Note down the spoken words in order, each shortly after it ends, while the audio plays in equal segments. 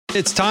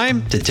It's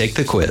time to take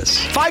the quiz.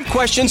 5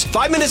 questions,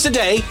 5 minutes a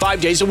day,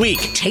 5 days a week.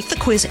 Take the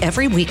quiz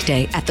every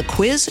weekday at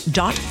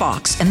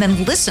thequiz.fox and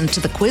then listen to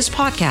the quiz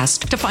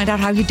podcast to find out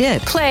how you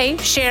did. Play,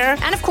 share,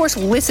 and of course,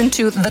 listen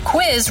to The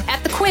Quiz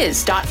at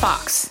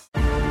thequiz.fox.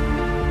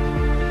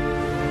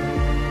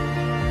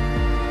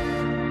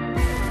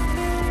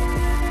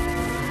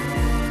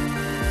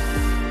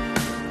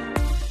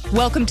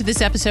 Welcome to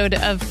this episode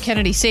of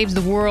Kennedy Saves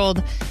the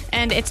World.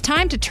 And it's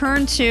time to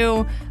turn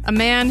to a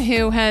man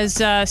who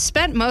has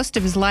spent most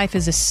of his life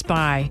as a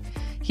spy.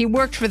 He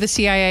worked for the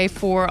CIA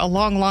for a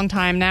long, long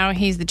time now.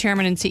 He's the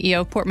chairman and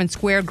CEO of Portman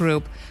Square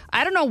Group.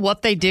 I don't know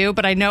what they do,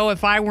 but I know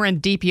if I were in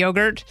Deep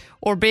Yogurt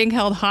or being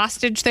held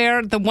hostage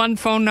there, the one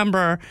phone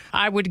number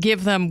I would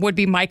give them would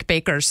be Mike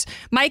Baker's.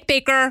 Mike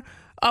Baker,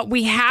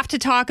 we have to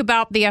talk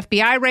about the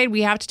FBI raid.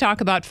 We have to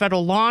talk about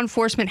federal law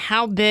enforcement.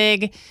 How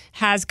big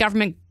has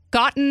government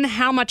gotten?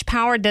 How much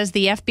power does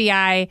the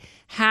FBI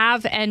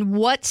have? And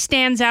what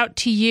stands out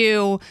to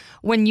you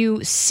when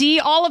you see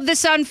all of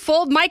this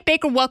unfold? Mike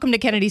Baker, welcome to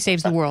Kennedy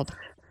Saves the World.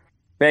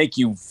 Thank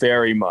you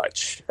very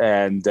much.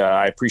 And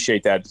I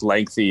appreciate that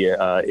lengthy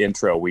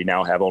intro. We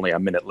now have only a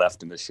minute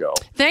left in the show.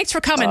 Thanks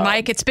for coming,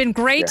 Mike. It's been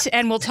great,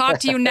 and we'll talk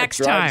to you next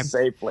time.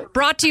 Safely.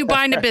 Brought to you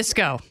by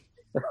Nabisco.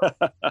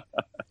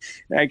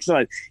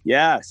 Excellent.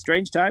 Yeah,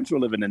 strange times we're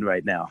living in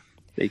right now.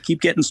 They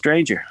keep getting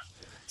stranger.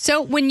 So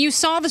when you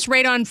saw this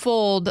raid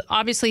unfold,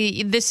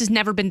 obviously this has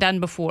never been done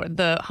before.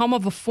 The home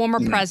of a former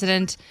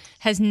president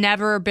has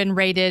never been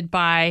raided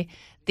by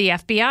the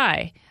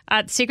FBI.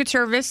 The Secret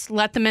Service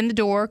let them in the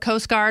door.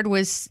 Coast Guard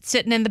was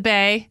sitting in the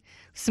bay,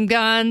 some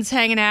guns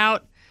hanging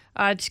out,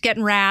 just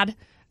getting rad.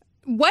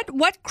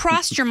 What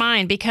crossed your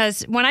mind?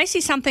 Because when I see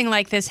something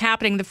like this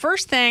happening, the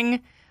first thing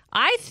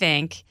I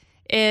think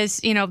is,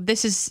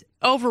 this is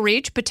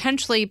overreach,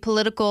 potentially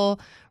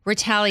political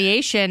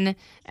retaliation,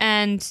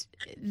 and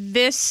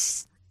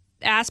this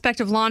aspect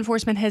of law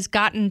enforcement has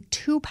gotten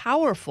too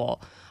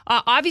powerful.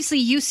 Obviously,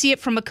 you see it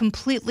from a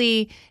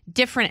completely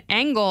different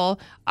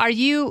angle. Are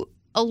you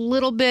a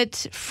little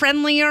bit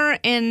friendlier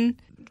in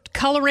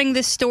coloring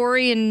this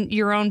story in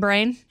your own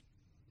brain?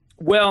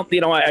 Well,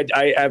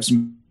 I have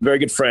some very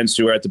good friends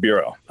who are at the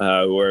Bureau,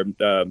 who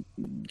are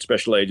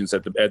special agents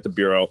at the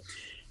Bureau,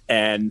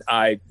 and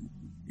I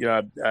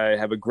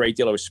have a great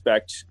deal of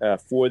respect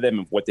for them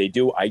and what they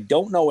do. I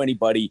don't know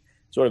anybody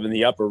sort of in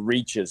the upper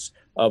reaches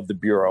of the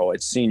Bureau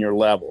at senior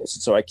levels.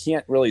 So I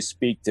can't really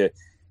speak to,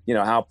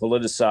 how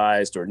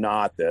politicized or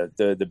not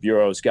the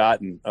Bureau's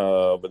gotten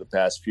over the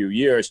past few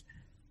years.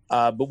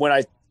 But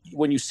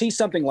when you see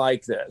something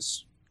like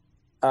this,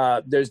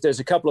 there's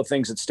a couple of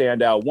things that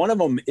stand out. One of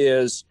them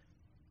is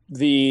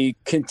the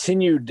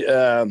continued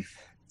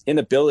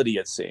inability,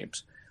 it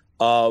seems,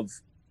 of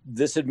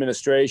this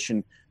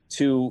administration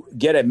to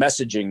get a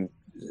messaging,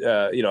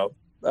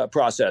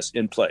 process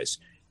in place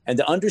and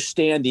to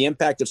understand the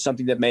impact of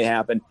something that may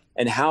happen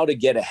and how to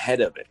get ahead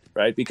of it,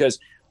 right? Because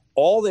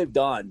all they've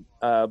done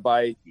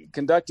by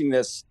conducting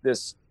this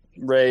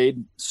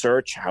raid,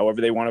 search, however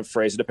they want to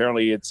phrase it,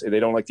 apparently they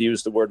don't like to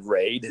use the word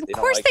raid. Of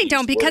course they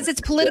don't, because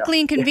it's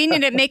politically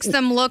inconvenient. It makes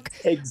them look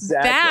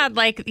bad,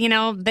 like,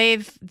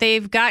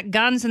 they've got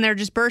guns and they're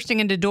just bursting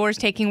into doors,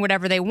 taking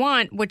whatever they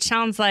want, which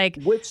sounds like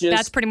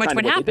that's pretty much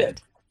what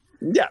happened.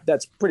 Yeah,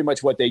 that's pretty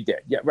much what they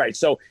did. Yeah, right.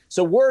 So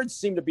words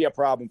seem to be a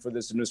problem for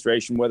this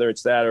administration, whether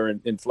it's that or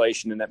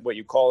inflation and that what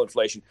you call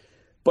inflation.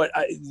 But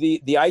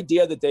the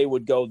idea that they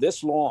would go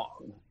this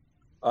long,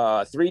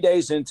 3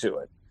 days into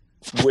it,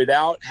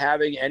 without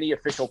having any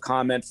official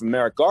comment from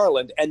Merrick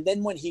Garland, and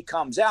then when he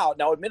comes out,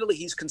 now admittedly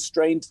he's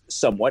constrained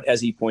somewhat,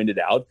 as he pointed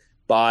out,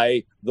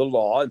 by the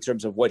law in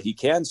terms of what he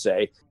can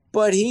say,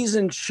 but he's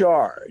in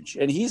charge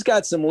and he's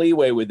got some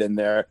leeway within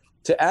there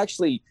to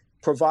actually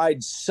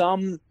provide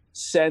some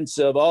sense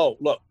of,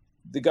 look,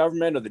 the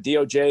government or the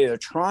DOJ, they're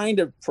trying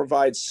to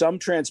provide some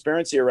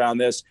transparency around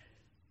this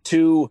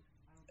to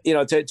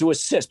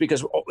assist,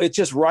 because it's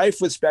just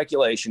rife with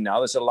speculation now.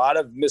 There's a lot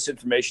of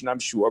misinformation, I'm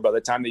sure, by the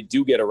time they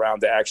do get around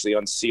to actually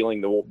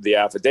unsealing the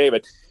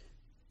affidavit.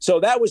 So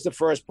that was the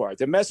first part.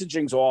 The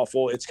messaging's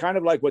awful. It's kind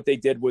of like what they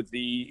did with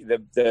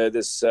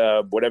this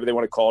whatever they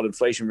want to call it,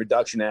 Inflation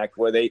Reduction Act,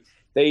 where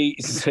they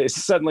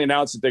suddenly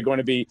announced that they're going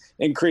to be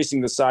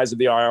increasing the size of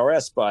the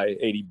IRS by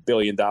 $80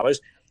 billion.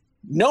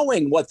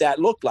 Knowing what that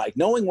looked like,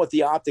 knowing what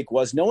the optic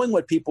was, knowing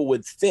what people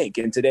would think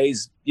in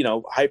today's,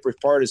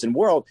 hyper-partisan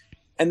world.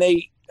 And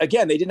they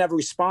didn't have a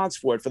response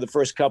for it for the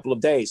first couple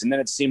of days. And then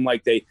it seemed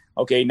like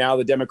now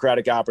the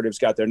Democratic operatives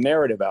got their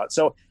narrative out.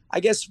 So I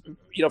guess,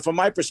 from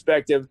my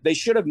perspective, they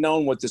should have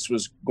known what this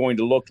was going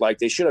to look like.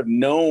 They should have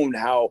known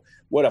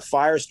what a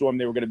firestorm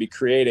they were going to be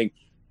creating.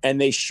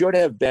 And they should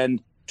have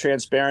been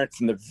transparent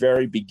from the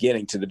very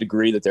beginning to the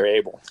degree that they're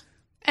able.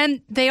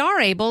 And they are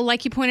able,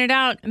 like you pointed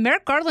out.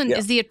 Merrick Garland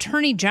is the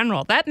Attorney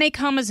General. That may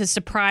come as a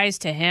surprise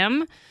to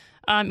him.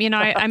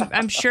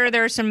 I'm sure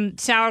there are some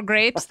sour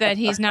grapes that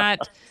he's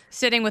not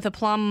sitting with a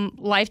plum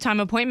lifetime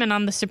appointment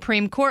on the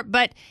Supreme Court,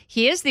 but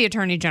he is the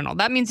Attorney General.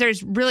 That means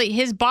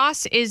his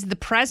boss is the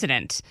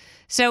president.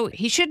 So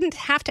he shouldn't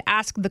have to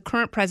ask the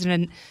current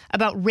president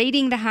about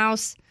raiding the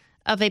house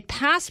of a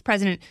past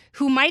president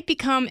who might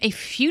become a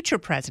future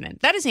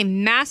president. That is a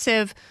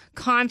massive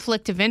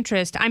conflict of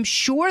interest. I'm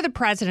sure the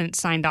president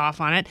signed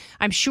off on it.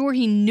 I'm sure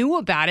he knew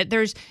about it.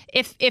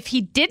 If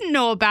he didn't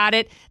know about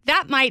it,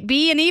 that might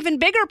be an even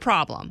bigger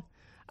problem.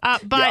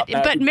 But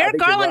Merrick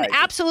Garland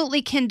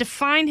absolutely can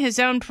define his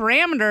own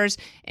parameters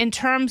in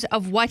terms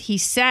of what he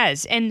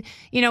says. And,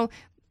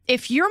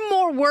 if you're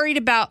more worried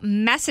about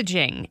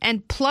messaging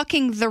and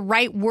plucking the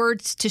right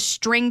words to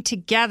string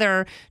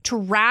together to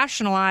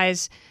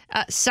rationalize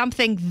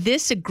something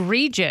this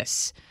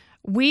egregious,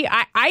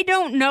 I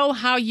don't know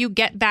how you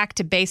get back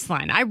to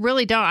baseline. I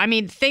really don't. I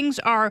mean, things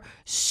are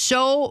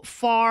so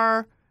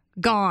far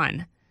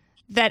gone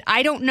that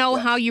I don't know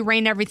how you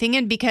rein everything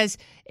in, because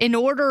in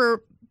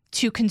order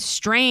to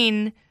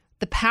constrain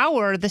the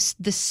power, the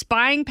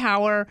spying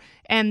power,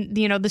 and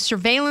the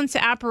surveillance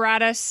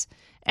apparatus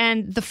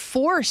and the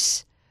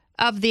force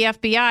of the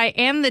FBI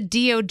and the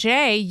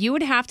DOJ, you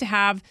would have to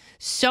have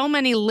so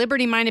many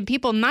liberty-minded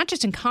people, not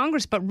just in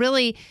Congress, but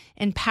really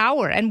in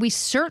power. And we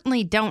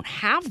certainly don't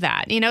have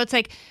that. It's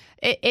like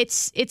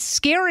it's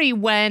scary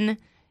when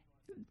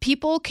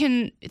people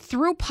can,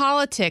 through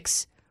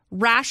politics,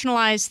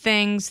 rationalize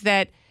things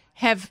that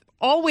have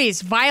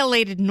always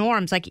violated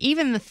norms, like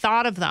even the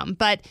thought of them.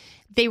 But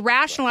they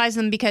rationalize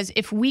them because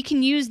if we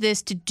can use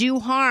this to do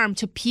harm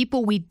to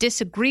people we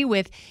disagree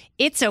with,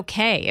 it's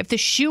okay. If the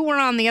shoe were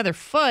on the other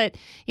foot,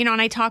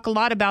 and I talk a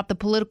lot about the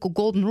political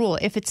golden rule.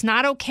 If it's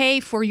not okay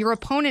for your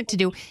opponent to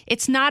do,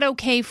 it's not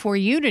okay for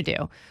you to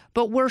do.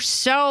 But we're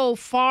so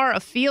far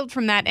afield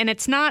from that. And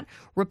it's not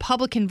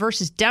Republican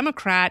versus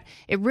Democrat.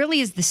 It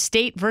really is the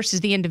state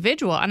versus the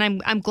individual.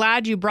 And I'm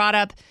glad you brought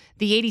up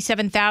the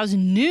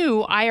 87,000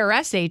 new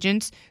IRS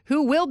agents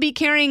who will be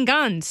carrying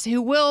guns,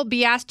 who will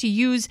be asked to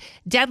use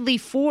deadly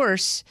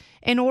force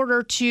in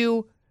order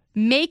to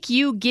make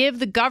you give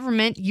the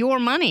government your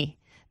money.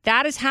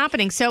 That is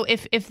happening. So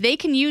if they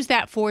can use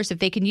that force, if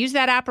they can use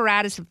that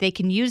apparatus, if they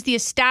can use the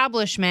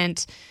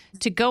establishment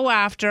to go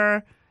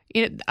after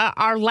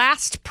our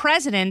last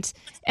president,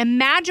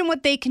 imagine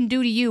what they can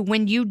do to you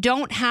when you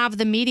don't have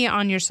the media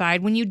on your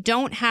side, when you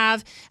don't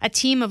have a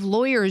team of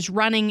lawyers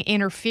running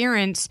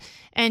interference,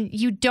 and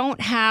you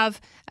don't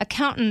have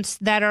accountants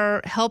that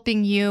are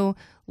helping you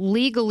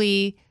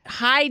legally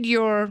hide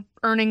your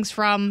earnings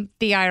from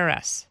the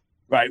IRS.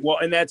 Right. Well,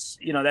 and that's,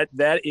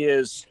 that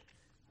is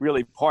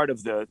really part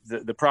of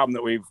the problem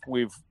that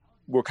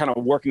we're kind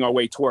of working our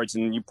way towards.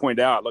 And you point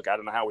out, look, I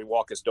don't know how we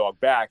walk this dog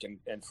back.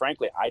 And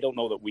frankly, I don't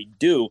know that we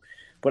do.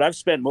 But I've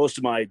spent most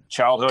of my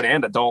childhood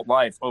and adult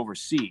life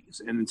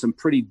overseas and in some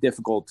pretty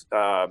difficult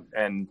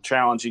and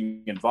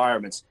challenging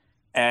environments,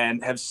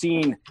 and have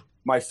seen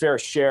my fair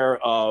share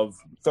of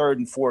third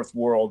and fourth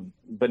world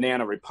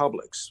banana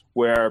republics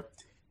where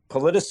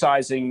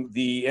politicizing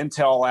the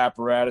intel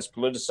apparatus,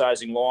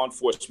 politicizing law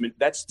enforcement,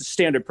 that's the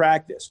standard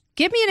practice.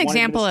 Give me an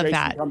example of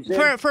that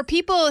for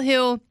people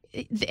who,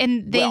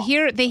 and they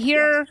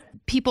hear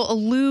people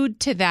allude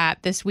to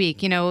that this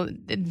week.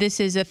 This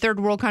is a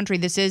third world country.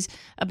 This is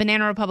a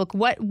banana republic.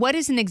 What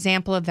is an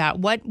example of that?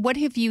 What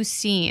have you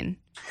seen?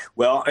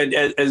 Well,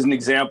 as an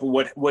example,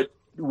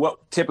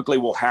 what typically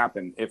will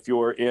happen if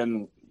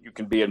you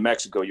can be in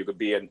Mexico, you could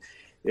be in.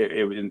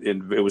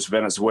 It was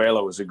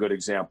Venezuela was a good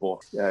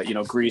example.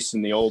 Greece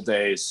in the old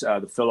days,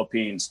 the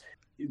Philippines,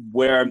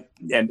 where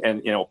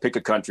and pick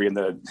a country in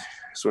the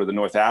sort of the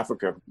North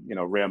Africa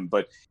rim.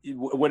 But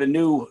when a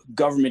new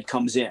government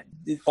comes in,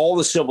 all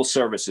the civil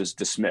service is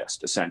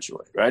dismissed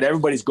essentially. Right,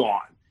 everybody's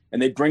gone,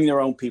 and they bring their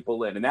own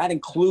people in, and that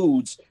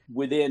includes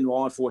within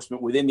law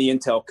enforcement, within the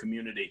intel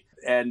community,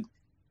 and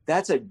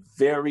that's a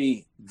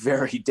very,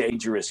 very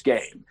dangerous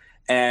game.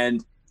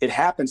 And it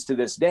happens to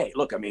this day.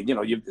 Look, I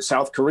mean,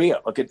 South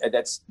Korea. Look at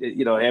that's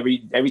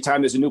every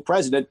time there's a new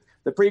president,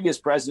 the previous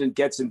president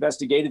gets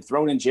investigated,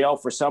 thrown in jail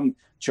for some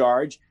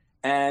charge,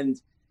 and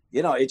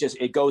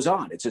it goes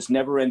on. It's this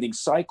never-ending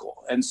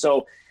cycle, and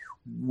so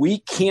we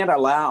can't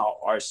allow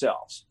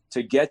ourselves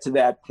to get to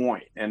that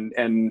point. And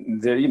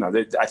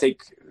I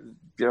think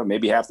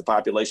maybe half the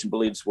population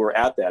believes we're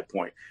at that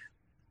point,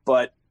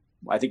 but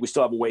I think we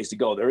still have a ways to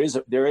go. There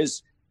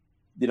is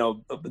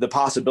the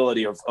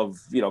possibility of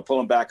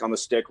pulling back on the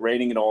stick,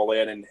 reining it all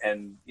in,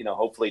 and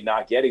hopefully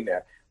not getting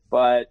there.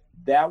 But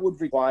that would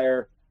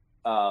require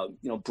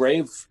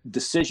brave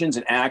decisions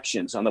and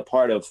actions on the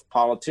part of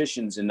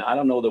politicians, and I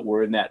don't know that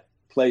we're in that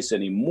place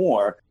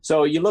anymore.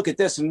 So you look at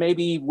this, and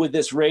maybe with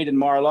this raid in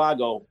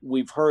Mar-a-Lago,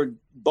 we've heard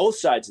both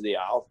sides of the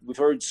aisle. We've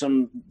heard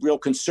some real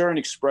concern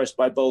expressed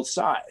by both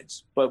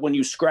sides. But when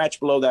you scratch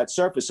below that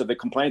surface of the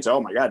complaints,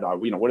 oh my God,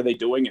 what are they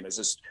doing? And is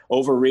this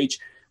overreach?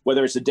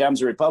 Whether it's the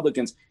Dems or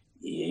Republicans,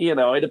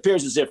 it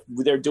appears as if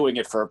they're doing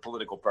it for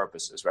political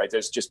purposes, right?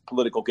 There's just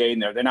political gain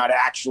there. They're not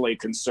actually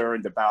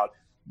concerned about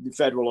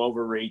federal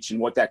overreach and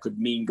what that could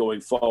mean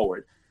going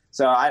forward.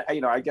 So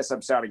I guess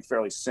I'm sounding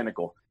fairly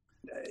cynical.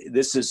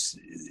 This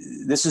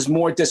is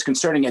more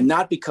disconcerting, and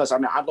not because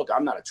I'm not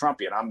a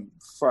Trumpian. I'm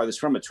farthest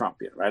from a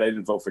Trumpian, right? I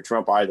didn't vote for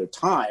Trump either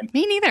time.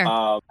 Me neither.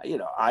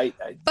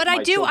 But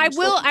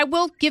I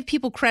will give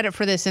people credit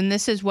for this, and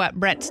this is what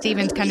Bret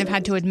Stephens kind of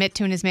had to admit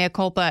to in his mea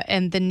culpa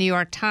in the New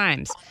York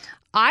Times.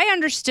 I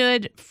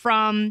understood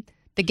from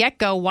the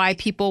get-go why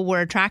people were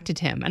attracted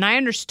to him, and I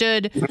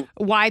understood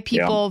why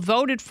people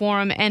voted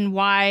for him and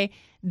why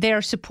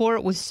their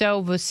support was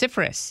so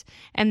vociferous.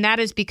 And that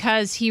is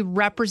because he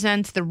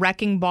represents the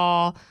wrecking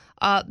ball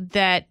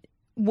that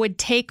would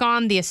take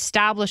on the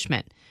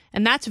establishment.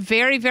 And that's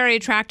very, very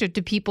attractive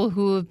to people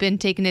who have been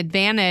taken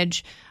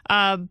advantage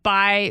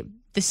by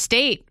the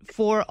state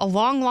for a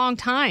long, long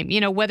time.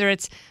 Whether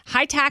it's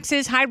high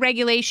taxes, high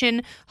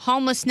regulation,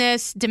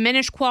 homelessness,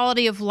 diminished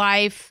quality of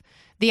life,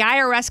 the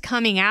IRS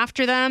coming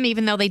after them,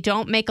 even though they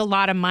don't make a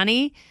lot of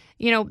money.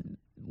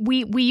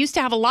 We used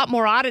to have a lot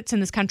more audits in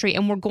this country,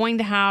 and we're going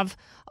to have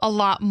a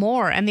lot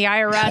more. And the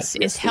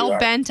IRS is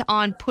hell-bent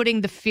on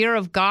putting the fear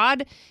of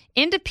God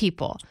into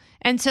people.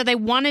 And so they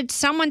wanted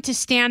someone to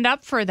stand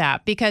up for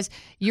that, because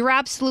you're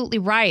absolutely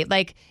right.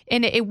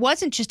 And it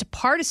wasn't just a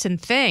partisan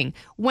thing.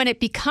 When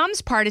it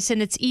becomes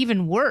partisan, it's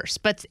even worse.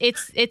 But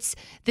it's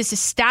this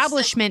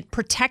establishment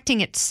protecting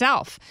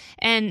itself.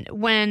 And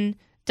when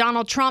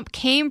Donald Trump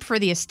came for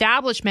the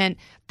establishment,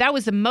 that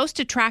was the most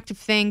attractive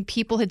thing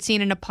people had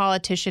seen in a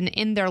politician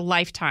in their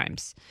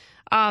lifetimes.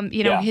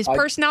 His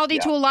personality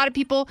to a lot of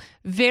people,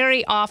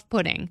 very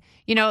off-putting.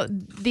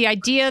 The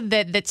idea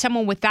that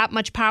someone with that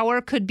much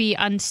power could be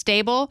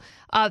unstable,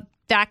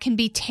 that can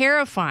be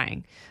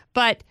terrifying.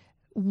 But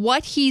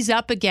what he's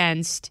up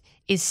against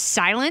is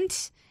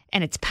silent,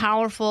 and it's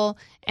powerful,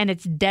 and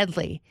it's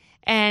deadly.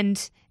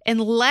 And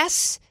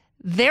unless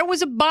there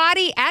was a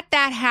body at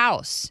that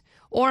house,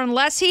 or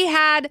unless he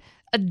had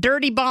a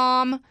dirty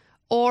bomb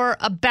or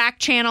a back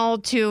channel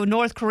to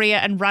North Korea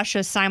and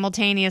Russia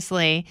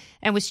simultaneously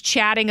and was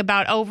chatting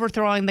about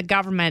overthrowing the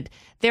government,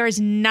 there is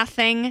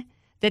nothing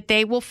that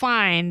they will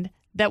find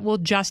that will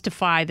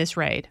justify this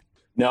raid.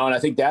 No, and I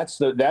think that's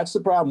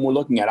the problem we're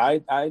looking at.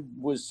 I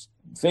was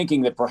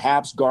thinking that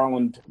perhaps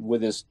Garland,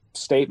 with his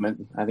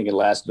statement, I think it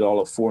lasted all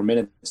of 4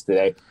 minutes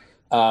today,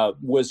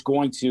 was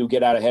going to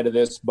get out ahead of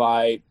this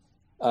by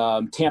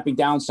tamping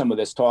down some of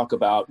this talk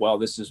about, well,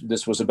 this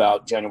was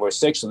about January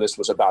 6th, and this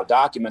was about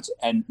documents,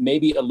 and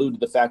maybe allude to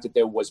the fact that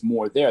there was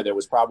more there. There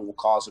was probable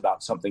cause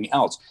about something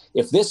else.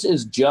 If this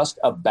is just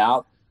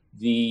about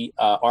the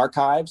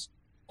archives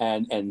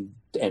and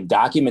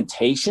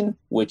documentation,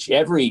 which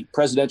every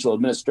presidential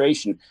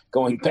administration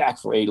going back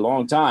for a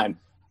long time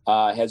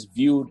has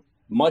viewed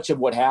much of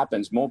what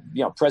happens.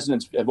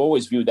 Presidents have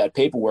always viewed that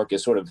paperwork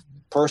as sort of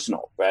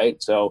personal,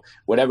 right? So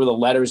whatever the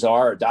letters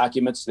are or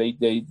documents, they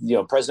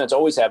presidents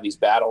always have these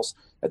battles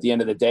at the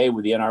end of the day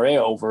with the NRA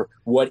over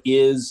what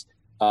is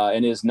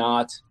and is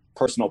not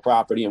personal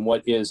property and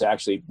what is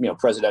actually,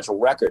 presidential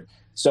record.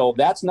 So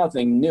that's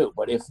nothing new.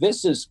 But if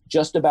this is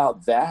just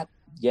about that,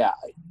 yeah,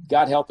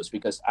 God help us,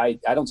 because I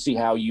don't see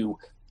how you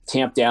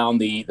tamp down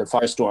the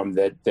firestorm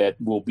that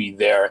will be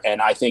there.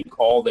 And I think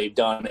all they've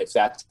done, if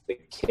that's the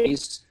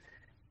case,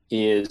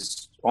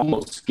 is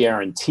almost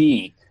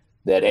guarantee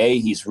that A,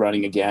 he's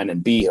running again,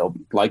 and B, he'll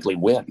likely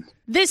win.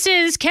 This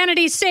is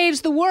Kennedy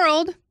Saves the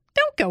World.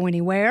 Don't go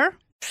anywhere.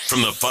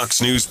 From the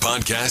Fox News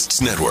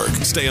Podcasts Network.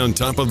 Stay on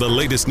top of the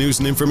latest news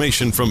and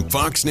information from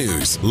Fox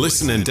News.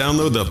 Listen and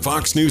download the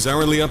Fox News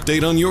Hourly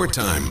Update on your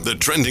time. The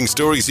trending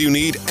stories you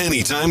need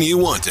anytime you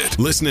want it.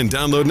 Listen and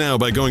download now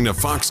by going to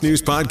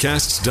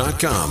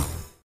foxnewspodcasts.com.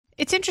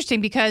 It's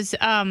interesting because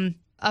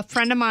a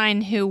friend of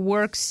mine who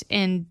works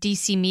in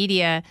DC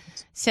media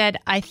said,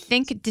 I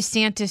think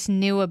DeSantis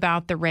knew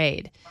about the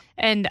raid.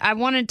 And I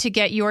wanted to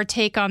get your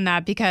take on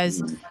that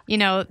because,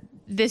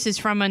 this is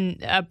from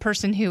a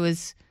person who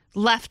is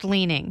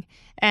left-leaning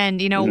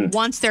and,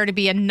 wants there to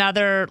be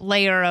another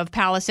layer of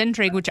palace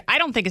intrigue, which I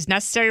don't think is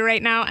necessary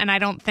right now. And I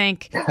don't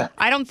think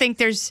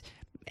there's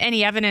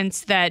any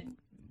evidence that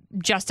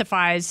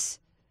justifies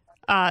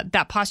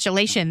that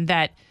postulation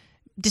that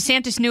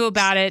DeSantis knew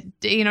about it.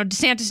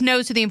 DeSantis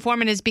knows who the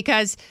informant is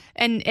because,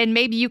 and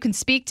maybe you can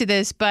speak to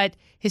this, but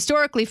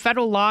historically,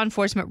 federal law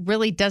enforcement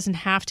really doesn't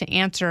have to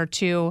answer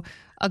to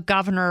a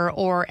governor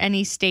or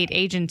any state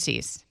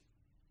agencies.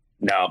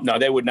 No,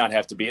 they would not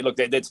have to be. Look,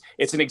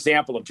 it's an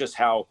example of just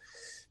how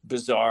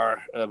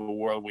bizarre of a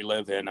world we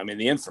live in. I mean,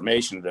 the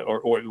information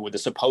or with the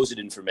supposed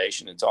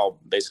information, it's all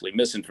basically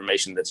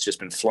misinformation that's just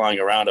been flying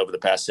around over the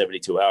past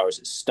 72 hours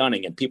is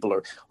stunning. And people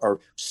are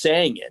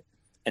saying it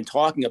and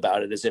talking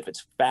about it as if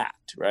it's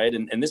fact, right?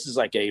 And this is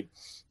like a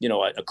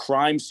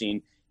crime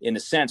scene in a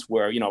sense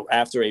where,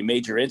 after a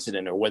major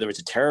incident or whether it's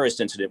a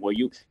terrorist incident where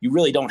you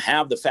really don't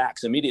have the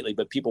facts immediately,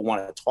 but people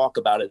want to talk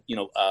about it,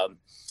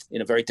 in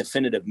a very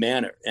definitive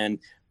manner. And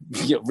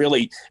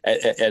really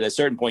at a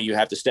certain point, you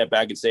have to step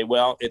back and say,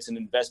 well, it's an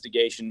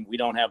investigation. We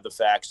don't have the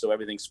facts, so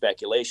everything's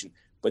speculation.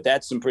 But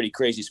that's some pretty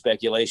crazy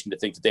speculation to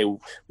think that they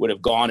would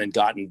have gone and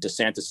gotten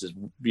DeSantis's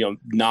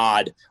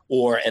nod,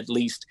 or at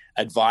least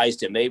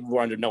advised him. They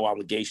were under no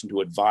obligation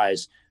to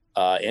advise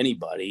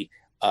anybody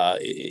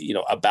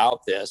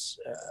about this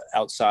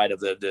outside of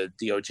the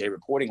DOJ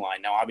reporting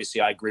line. Now,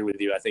 obviously, I agree with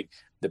you. I think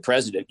the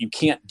president, you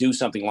can't do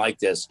something like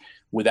this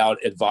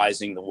without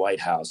advising the White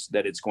House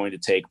that it's going to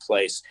take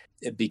place,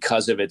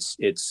 because of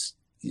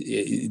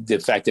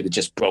the fact that it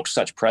just broke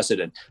such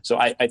precedent. So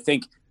I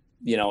think,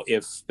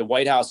 if the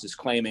White House is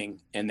claiming,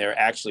 and they're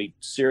actually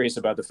serious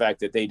about the fact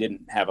that they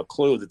didn't have a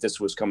clue that this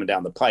was coming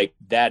down the pike,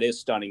 that is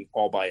stunning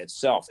all by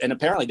itself. And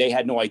apparently they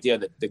had no idea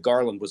that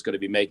Garland was going to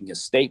be making a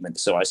statement.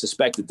 So I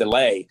suspect the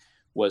delay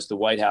was the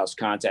White House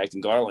contacting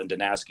Garland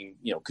and asking,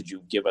 could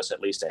you give us at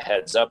least a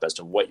heads up as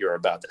to what you're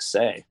about to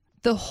say?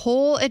 The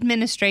whole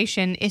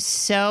administration is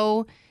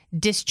so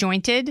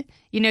disjointed.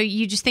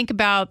 You just think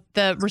about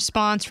the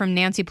response from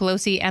Nancy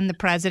Pelosi and the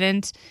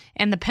president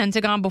and the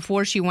Pentagon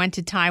before she went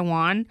to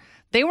Taiwan.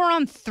 They were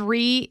on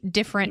 3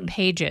 different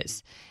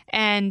pages.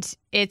 And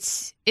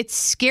it's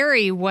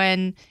scary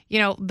when,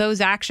 those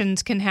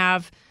actions can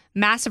have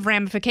massive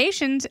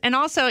ramifications. And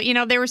also,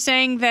 they were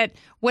saying that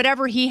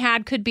whatever he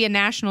had could be a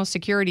national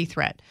security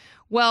threat.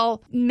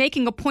 Well,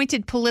 making a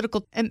pointed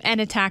political an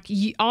attack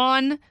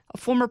on a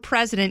former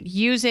president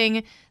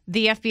using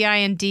the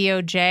FBI and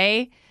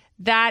DOJ,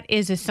 that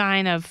is a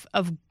sign of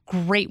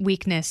great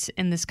weakness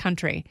in this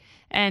country.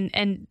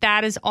 And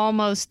that is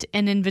almost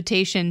an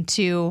invitation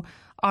to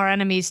our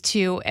enemies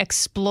to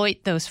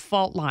exploit those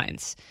fault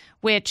lines,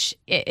 which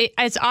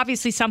is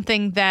obviously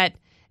something that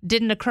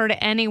didn't occur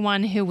to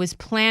anyone who was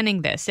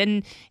planning this.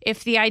 And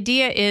if the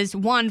idea is,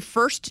 one,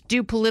 first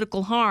do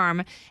political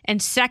harm,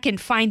 and second,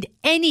 find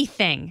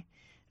anything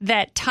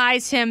that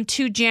ties him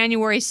to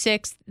January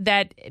 6th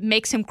that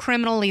makes him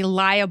criminally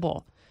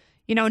liable,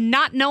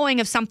 not knowing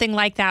if something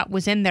like that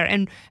was in there,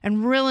 and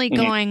really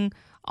going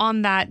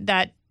on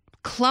that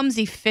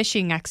clumsy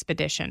fishing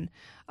expedition.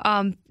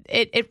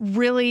 It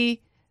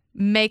really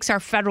makes our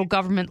federal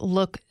government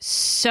look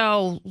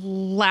so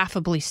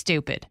laughably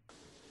stupid.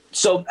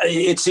 So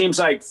it seems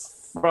like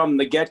from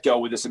the get-go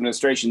with this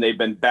administration, they've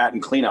been batting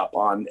cleanup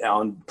on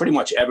pretty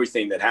much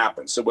everything that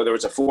happens. So whether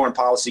it's a foreign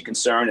policy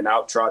concern and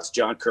out trots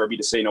John Kirby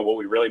to say, what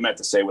we really meant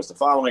to say was the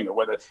following, or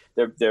whether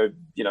they're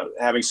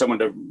having someone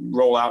to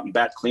roll out and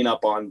bat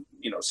cleanup on,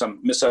 some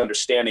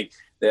misunderstanding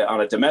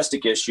on a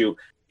domestic issue,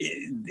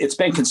 it's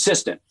been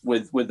consistent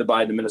with the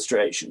Biden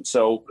administration.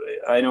 So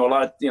I know a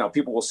lot of,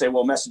 people will say,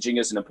 well, messaging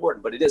isn't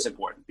important, but it is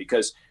important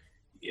because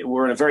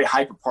we're in a very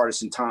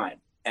hyper-partisan time.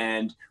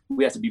 And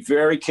we have to be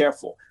very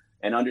careful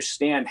and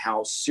understand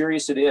how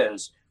serious it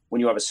is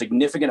when you have a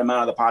significant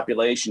amount of the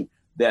population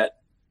that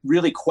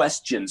really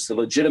questions the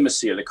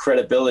legitimacy or the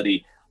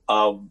credibility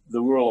of the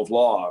rule of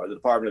law or the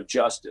Department of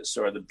Justice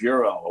or the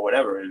Bureau or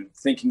whatever, and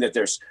thinking that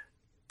there's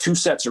 2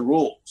 sets of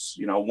rules,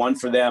 one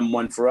for them,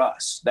 one for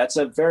us. That's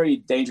a very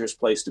dangerous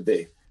place to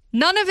be.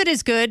 None of it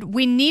is good.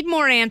 We need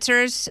more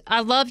answers.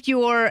 I love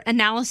your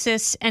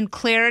analysis and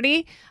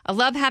clarity. I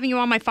love having you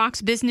on my Fox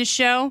Business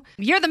show.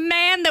 You're the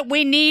man that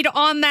we need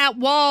on that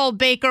wall,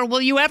 Baker.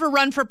 Will you ever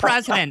run for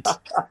president?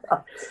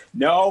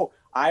 No,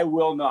 I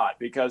will not,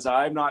 because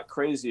I'm not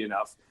crazy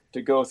enough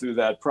to go through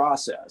that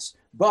process.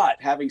 But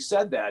having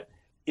said that,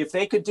 if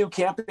they could do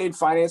campaign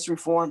finance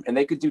reform and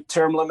they could do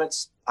term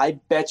limits, I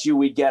bet you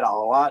we'd get a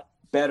lot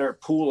better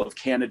pool of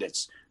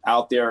candidates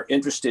out there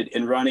interested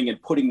in running and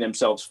putting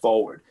themselves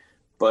forward.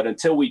 But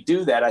until we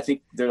do that, I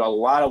think there are a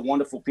lot of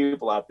wonderful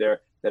people out there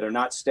that are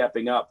not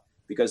stepping up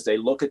because they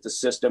look at the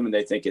system and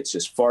they think it's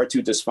just far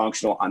too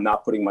dysfunctional. I'm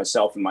not putting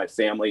myself and my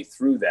family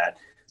through that.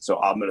 So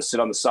I'm going to sit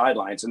on the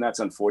sidelines, and that's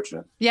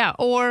unfortunate. Yeah,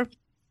 or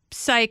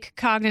psych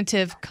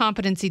cognitive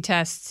competency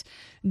tests.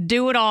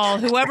 Do it all.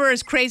 Whoever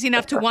is crazy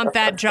enough to want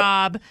that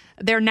job,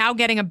 they're now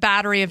getting a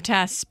battery of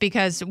tests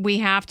because we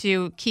have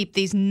to keep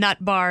these nut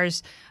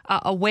bars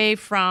away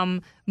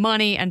from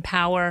money and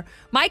power.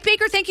 Mike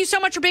Baker, thank you so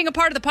much for being a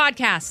part of the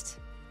podcast.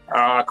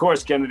 Of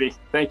course, Kennedy.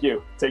 Thank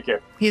you. Take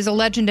care. He's a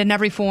legend in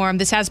every form.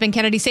 This has been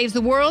Kennedy Saves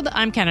the World.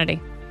 I'm Kennedy.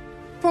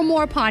 For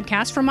more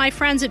podcasts from my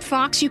friends at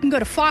Fox, you can go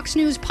to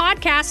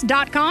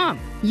foxnewspodcast.com.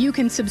 You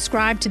can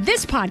subscribe to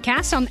this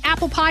podcast on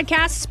Apple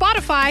Podcasts,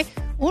 Spotify,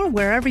 or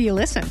wherever you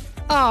listen.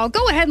 Oh,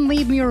 go ahead and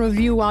leave me a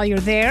review while you're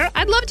there.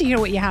 I'd love to hear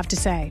what you have to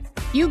say.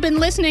 You've been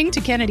listening to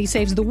Kennedy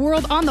Saves the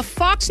World on the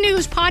Fox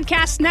News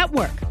Podcast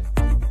Network.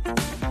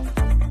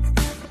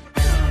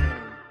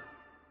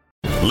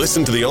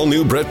 Listen to the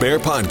all-new Bret Baier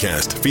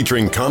podcast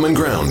featuring Common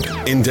Ground,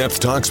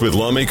 in-depth talks with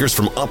lawmakers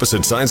from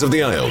opposite sides of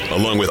the aisle,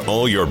 along with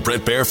all your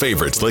Bret Baier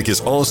favorites like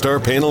his all-star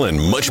panel and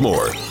much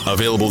more.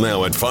 Available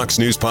now at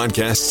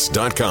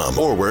foxnewspodcasts.com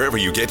or wherever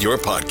you get your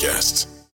podcasts.